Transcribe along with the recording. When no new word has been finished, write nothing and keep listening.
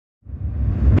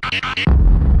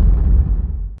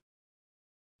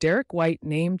Derrick White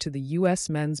named to the U.S.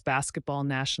 Men's Basketball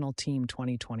National Team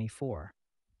 2024.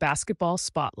 Basketball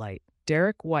Spotlight,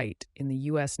 Derrick White in the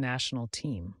U.S. National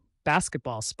Team.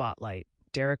 Basketball Spotlight,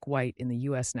 Derrick White in the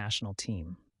U.S. National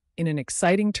Team. In an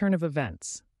exciting turn of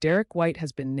events, Derrick White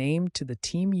has been named to the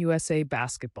Team USA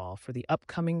Basketball for the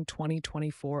upcoming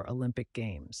 2024 Olympic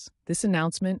Games. This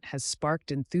announcement has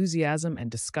sparked enthusiasm and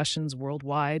discussions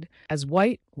worldwide, as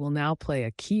White will now play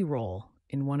a key role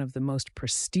in one of the most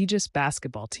prestigious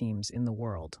basketball teams in the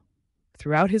world.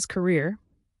 Throughout his career,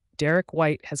 Derrick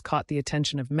White has caught the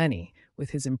attention of many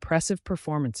with his impressive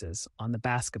performances on the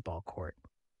basketball court.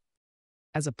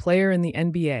 As a player in the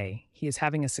NBA, he is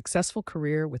having a successful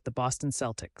career with the Boston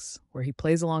Celtics, where he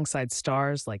plays alongside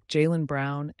stars like Jaylen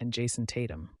Brown and Jason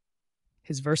Tatum.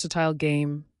 His versatile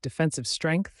game, defensive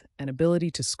strength, and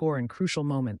ability to score in crucial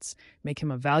moments make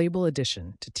him a valuable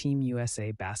addition to Team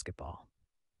USA basketball.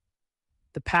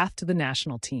 The path to the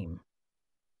national team.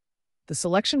 The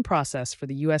selection process for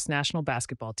the U.S. national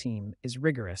basketball team is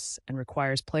rigorous and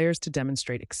requires players to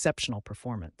demonstrate exceptional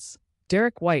performance.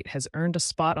 Derrick White has earned a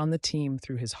spot on the team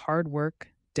through his hard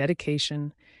work,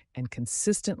 dedication, and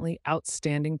consistently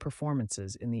outstanding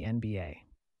performances in the NBA.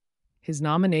 His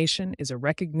nomination is a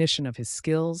recognition of his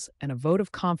skills and a vote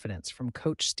of confidence from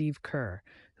Coach Steve Kerr,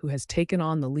 who has taken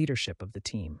on the leadership of the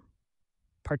team.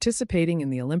 Participating in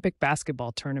the Olympic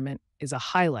basketball tournament is a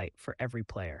highlight for every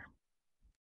player.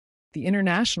 The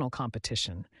international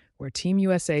competition, where Team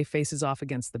USA faces off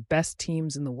against the best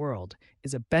teams in the world,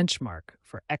 is a benchmark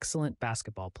for excellent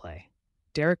basketball play.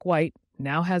 Derrick White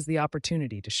now has the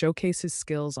opportunity to showcase his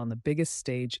skills on the biggest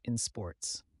stage in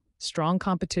sports. Strong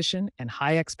competition and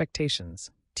high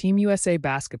expectations. Team USA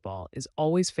basketball is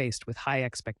always faced with high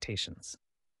expectations.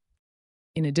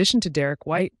 In addition to Derrick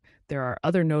White, there are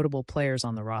other notable players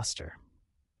on the roster.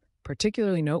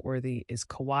 Particularly noteworthy is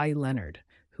Kawhi Leonard,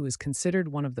 who is considered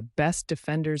one of the best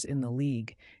defenders in the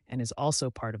league and is also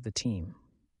part of the team.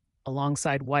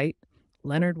 Alongside White,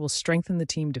 Leonard will strengthen the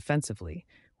team defensively,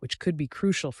 which could be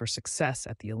crucial for success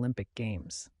at the Olympic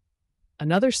Games.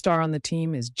 Another star on the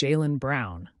team is Jaylen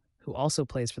Brown, who also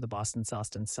plays for the Boston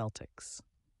Celtics.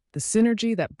 The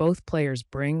synergy that both players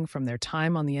bring from their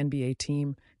time on the NBA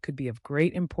team could be of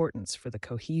great importance for the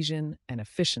cohesion and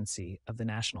efficiency of the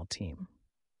national team.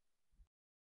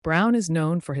 Brown is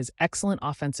known for his excellent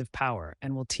offensive power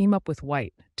and will team up with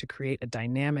White to create a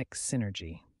dynamic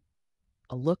synergy.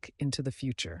 A look into the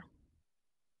future.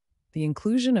 The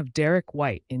inclusion of Derrick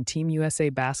White in Team USA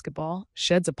basketball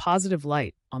sheds a positive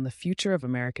light on the future of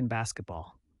American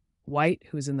basketball. White,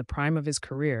 who is in the prime of his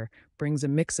career, brings a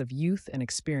mix of youth and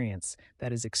experience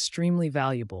that is extremely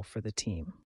valuable for the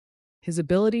team. His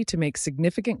ability to make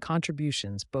significant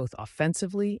contributions both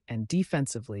offensively and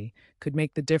defensively could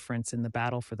make the difference in the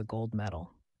battle for the gold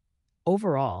medal.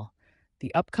 Overall,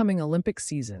 the upcoming Olympic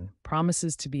season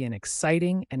promises to be an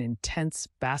exciting and intense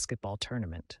basketball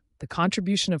tournament. The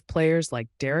contribution of players like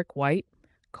Derrick White,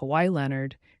 Kawhi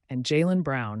Leonard, and Jaylen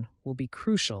Brown will be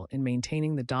crucial in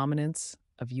maintaining the dominance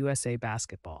of USA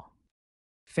basketball.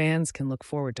 Fans can look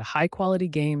forward to high-quality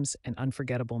games and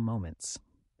unforgettable moments.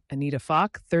 Anita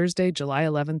Falk, Thursday, July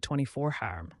 11, 24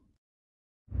 Harm.